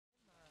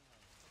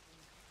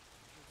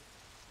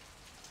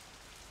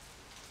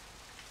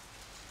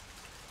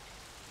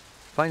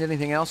Find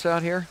anything else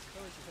out here?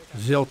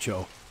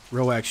 Zilcho.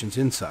 Row actions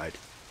inside.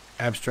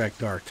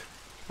 Abstract art.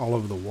 All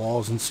over the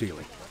walls and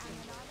ceiling.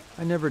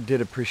 I never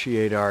did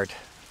appreciate art.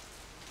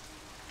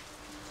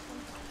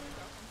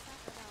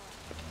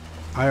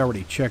 I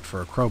already checked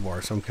for a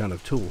crowbar, some kind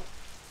of tool.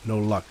 No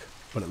luck,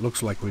 but it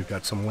looks like we've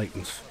got some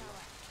latents.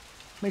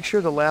 Make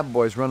sure the lab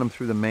boys run them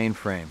through the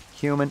mainframe,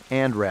 human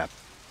and rep.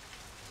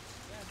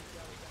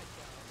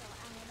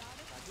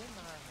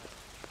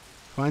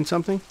 Find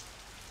something?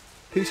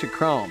 Piece of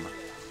chrome.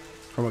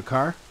 From a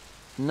car?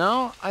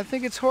 No, I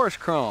think it's horse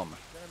chrome.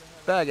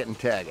 Bag it and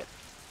tag it.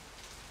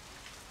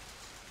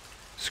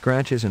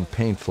 Scratches and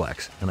paint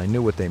flecks, and I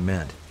knew what they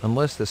meant.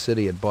 Unless the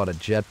city had bought a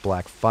jet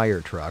black fire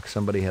truck,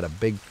 somebody had a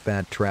big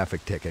fat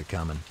traffic ticket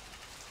coming.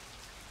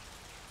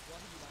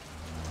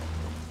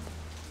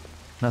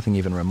 Nothing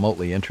even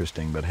remotely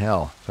interesting, but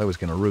hell, if I was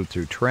going to root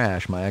through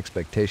trash, my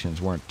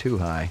expectations weren't too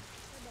high.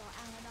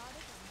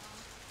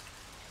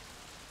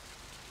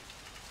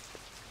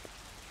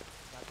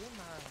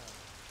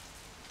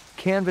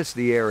 Canvass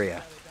the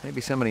area.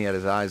 Maybe somebody had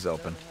his eyes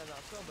open.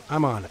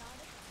 I'm on it.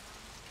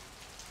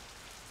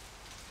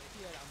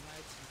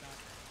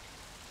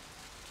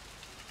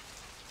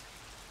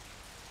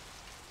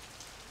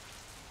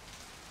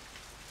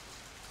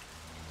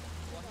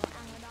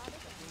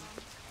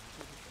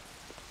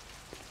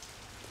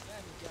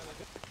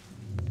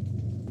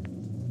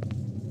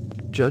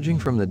 Judging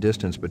from the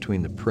distance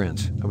between the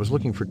prints, I was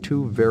looking for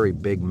two very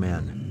big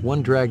men.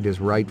 One dragged his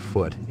right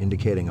foot,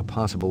 indicating a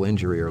possible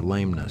injury or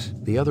lameness.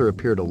 The other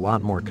appeared a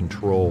lot more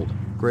controlled,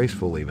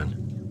 graceful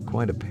even.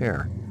 Quite a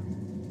pair.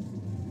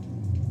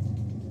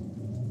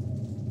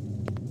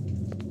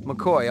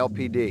 McCoy,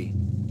 LPD.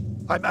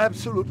 I'm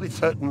absolutely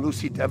certain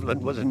Lucy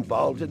Devlin was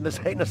involved in this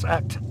heinous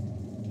act.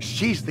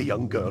 She's the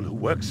young girl who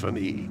works for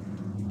me.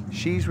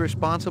 She's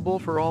responsible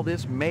for all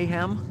this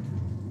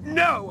mayhem?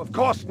 No, of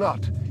course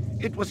not.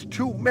 It was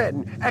two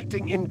men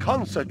acting in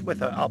concert with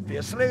her,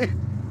 obviously.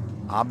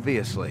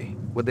 Obviously.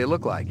 What'd they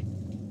look like?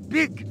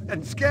 Big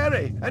and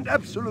scary and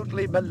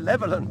absolutely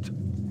malevolent.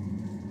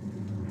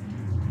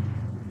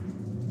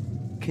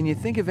 Can you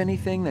think of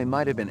anything they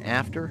might have been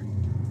after?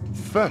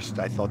 First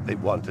I thought they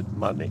wanted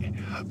money,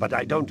 but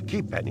I don't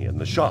keep any in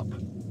the shop.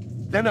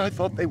 Then I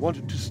thought they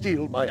wanted to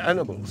steal my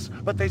animals,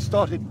 but they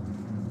started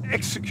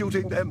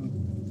executing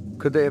them.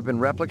 Could they have been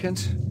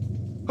replicants?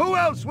 Who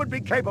else would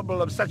be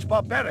capable of such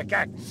barbaric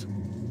acts?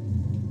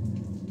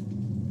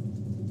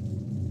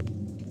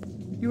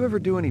 You ever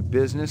do any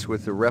business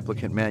with the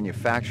replicant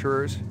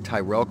manufacturers,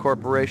 Tyrell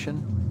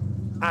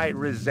Corporation? I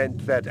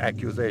resent that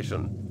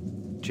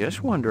accusation.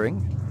 Just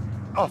wondering.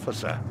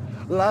 Officer,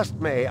 last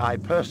May I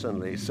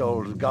personally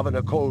sold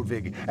Governor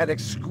Colvig an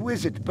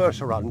exquisite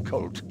Bergeron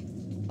colt.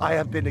 I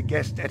have been a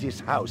guest at his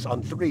house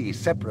on 3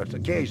 separate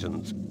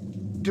occasions.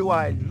 Do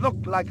I look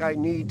like I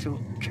need to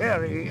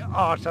carry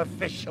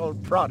artificial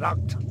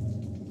product?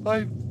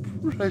 My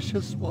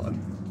precious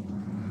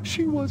one.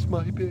 She was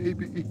my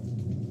baby.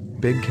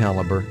 Big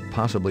caliber,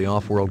 possibly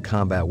off-world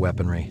combat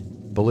weaponry.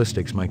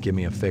 Ballistics might give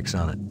me a fix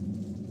on it.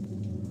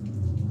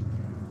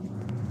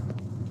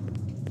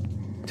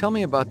 Tell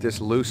me about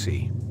this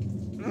Lucy.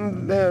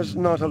 There's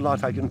not a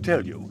lot I can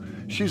tell you.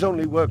 She's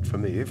only worked for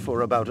me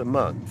for about a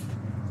month.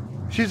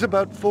 She's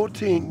about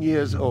 14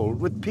 years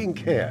old with pink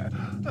hair.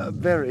 A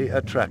very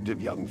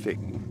attractive young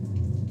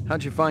thing.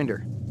 How'd you find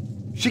her?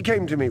 She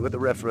came to me with a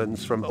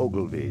reference from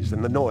Ogilvy's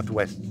in the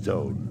Northwest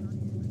Zone.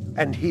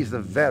 And he's a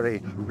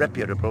very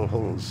reputable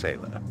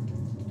wholesaler.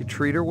 You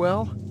treat her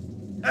well?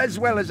 As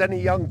well as any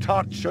young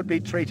tot should be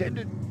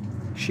treated.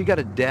 She got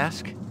a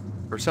desk?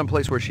 Or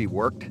someplace where she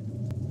worked?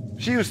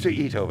 She used to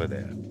eat over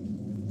there.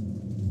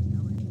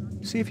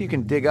 See if you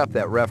can dig up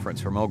that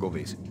reference from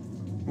Ogilvy's.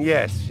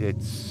 Yes,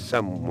 it's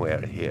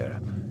somewhere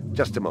here.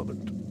 Just a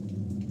moment.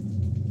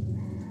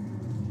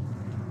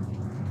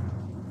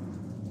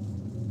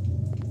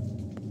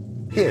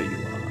 Here you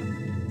are.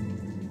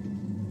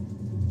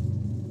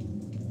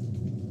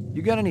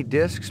 You got any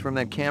discs from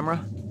that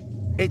camera?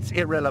 It's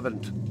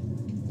irrelevant.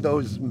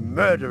 Those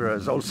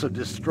murderers also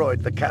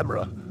destroyed the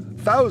camera.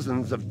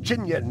 Thousands of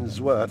Chinyens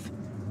worth.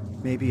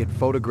 Maybe it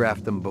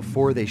photographed them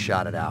before they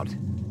shot it out.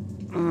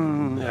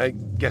 I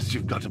guess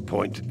you've got a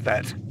point at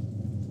that.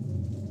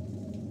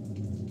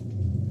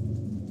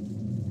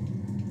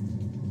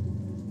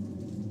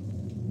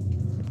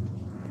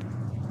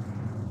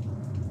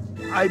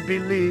 I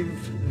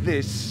believe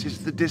this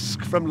is the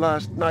disc from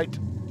last night.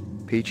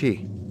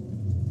 Peachy.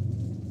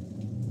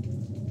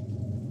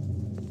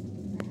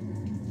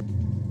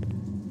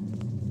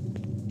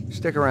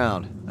 Stick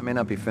around. I may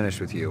not be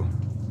finished with you.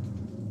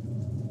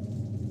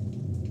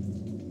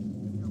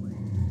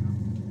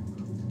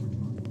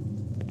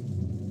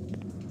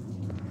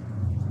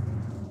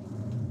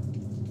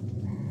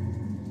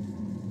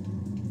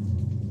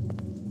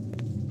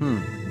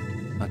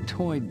 A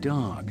toy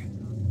dog.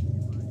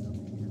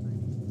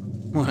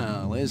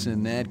 Well,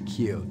 isn't that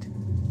cute?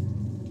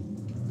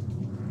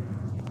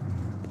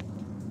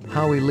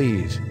 Howie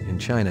Lee's in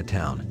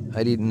Chinatown.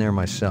 I'd eaten there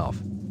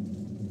myself.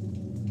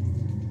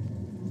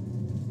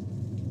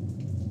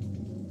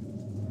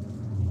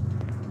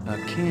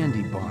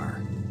 candy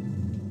bar.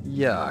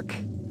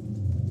 Yuck.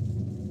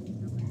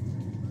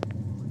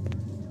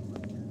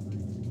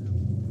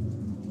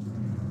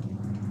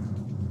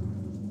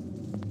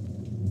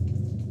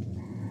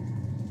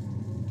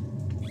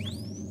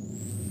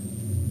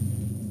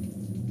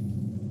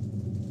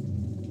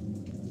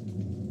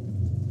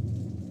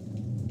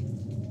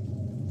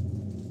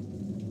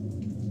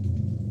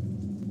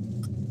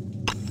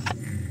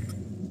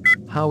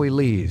 Howie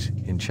Lee's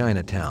in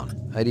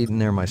Chinatown. I'd eaten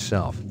there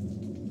myself.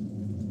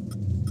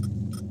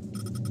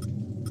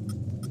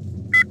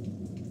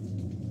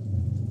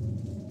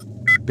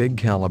 Big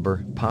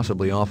caliber,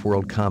 possibly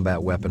off-world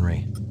combat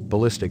weaponry.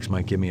 Ballistics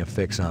might give me a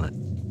fix on it.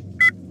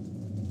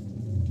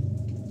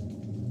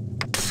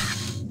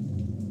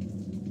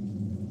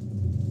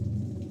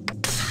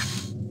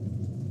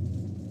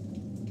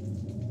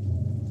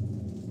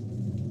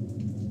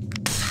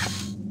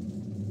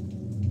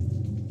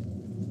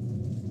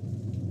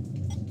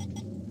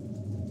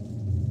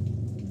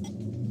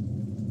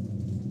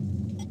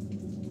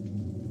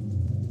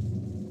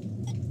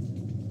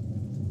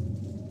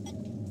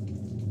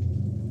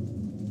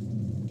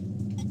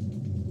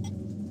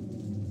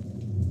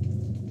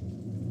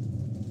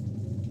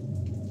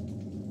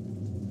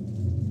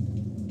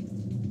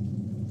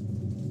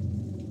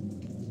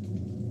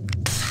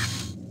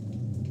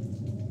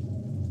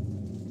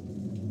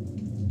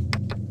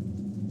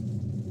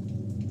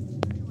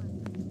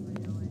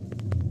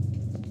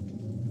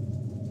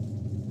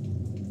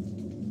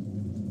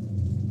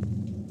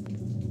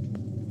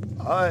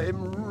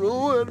 I'm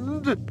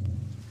ruined.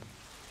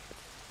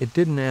 It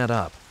didn't add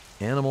up.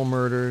 Animal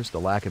murders, the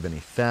lack of any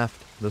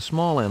theft. The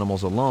small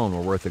animals alone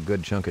were worth a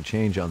good chunk of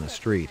change on the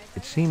street.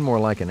 It seemed more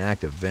like an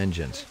act of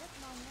vengeance.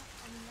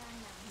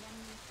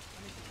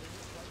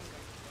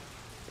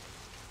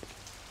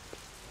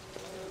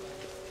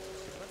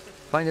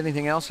 Find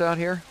anything else out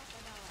here?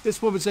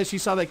 This woman says she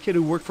saw that kid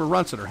who worked for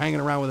Runciter hanging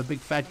around with a big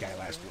fat guy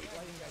last week.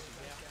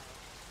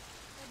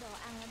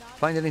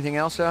 Find anything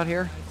else out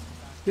here?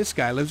 This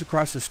guy lives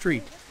across the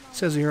street.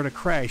 Says he heard a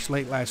crash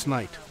late last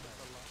night.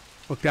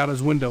 Looked out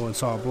his window and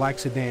saw a black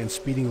sedan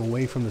speeding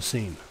away from the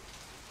scene.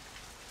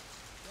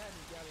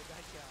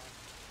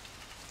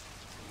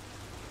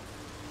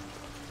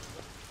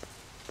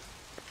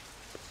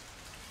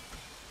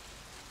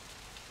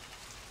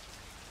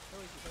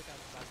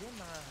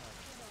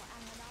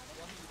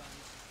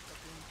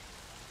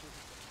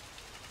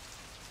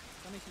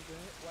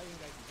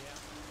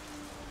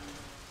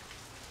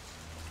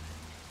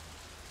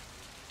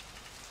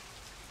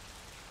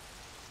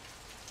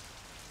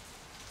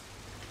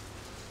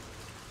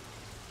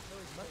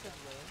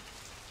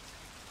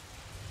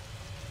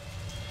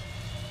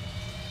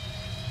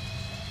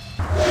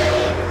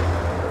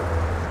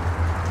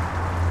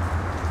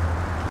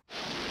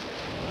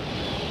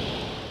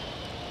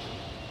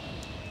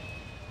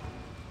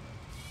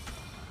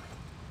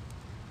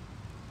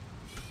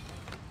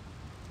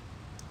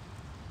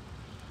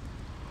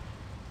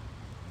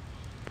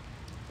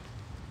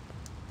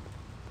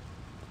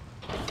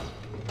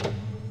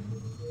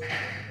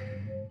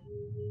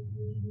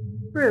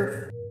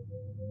 Roof.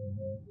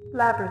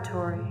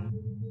 Laboratory.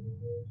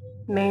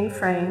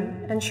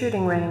 Mainframe and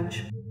shooting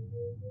range.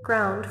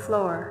 Ground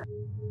floor.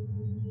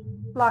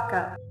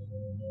 Lockup.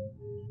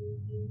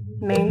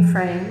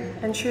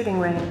 Mainframe and shooting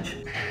range.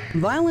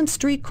 Violent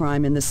street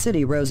crime in the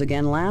city rose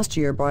again last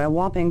year by a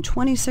whopping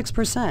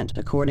 26%,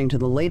 according to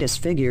the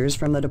latest figures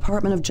from the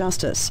Department of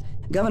Justice.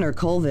 Governor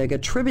Kolvig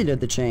attributed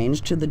the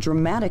change to the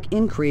dramatic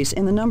increase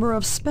in the number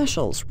of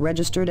specials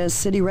registered as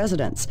city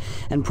residents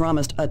and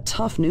promised a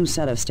tough new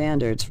set of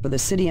standards for the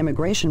City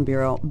Immigration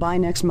Bureau by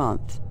next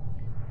month.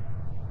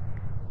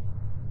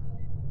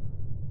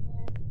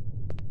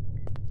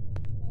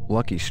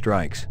 Lucky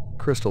Strikes.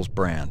 Crystal's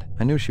brand.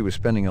 I knew she was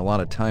spending a lot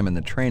of time in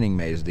the training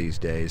maze these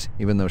days,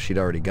 even though she'd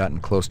already gotten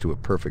close to a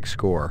perfect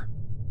score.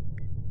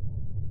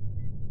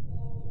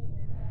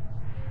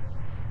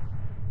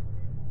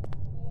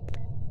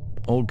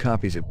 Old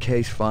copies of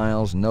case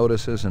files,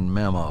 notices, and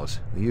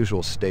memos. The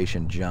usual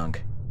station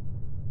junk.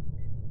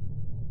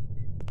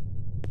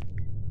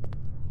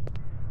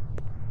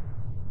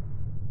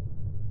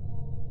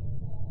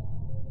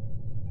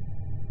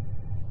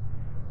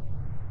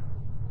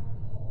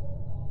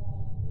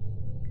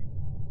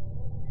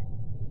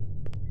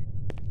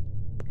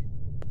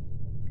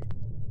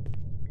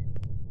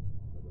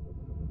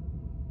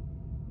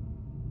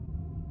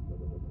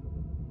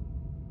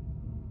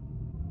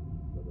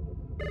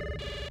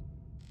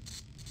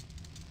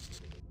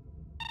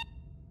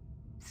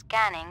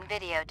 Scanning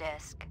video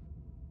disk.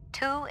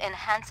 2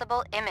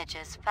 enhanceable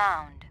images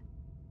found.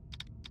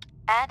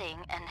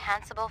 Adding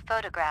enhanceable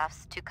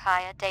photographs to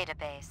Kaya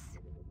database.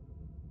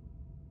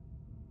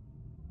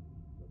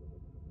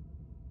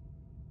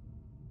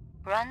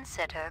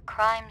 Runciter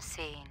crime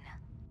scene.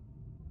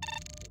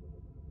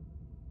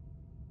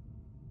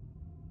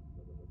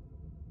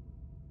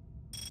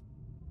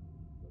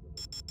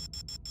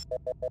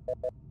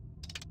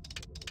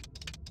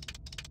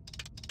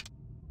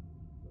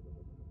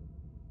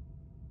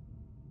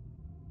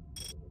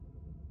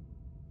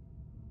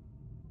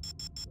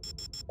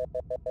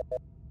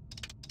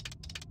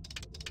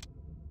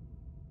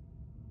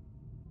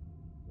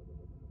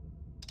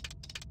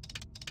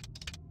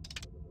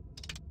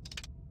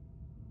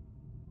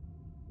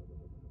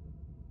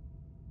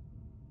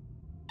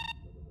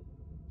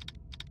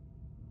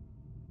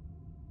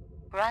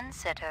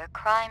 Runciter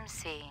crime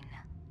scene.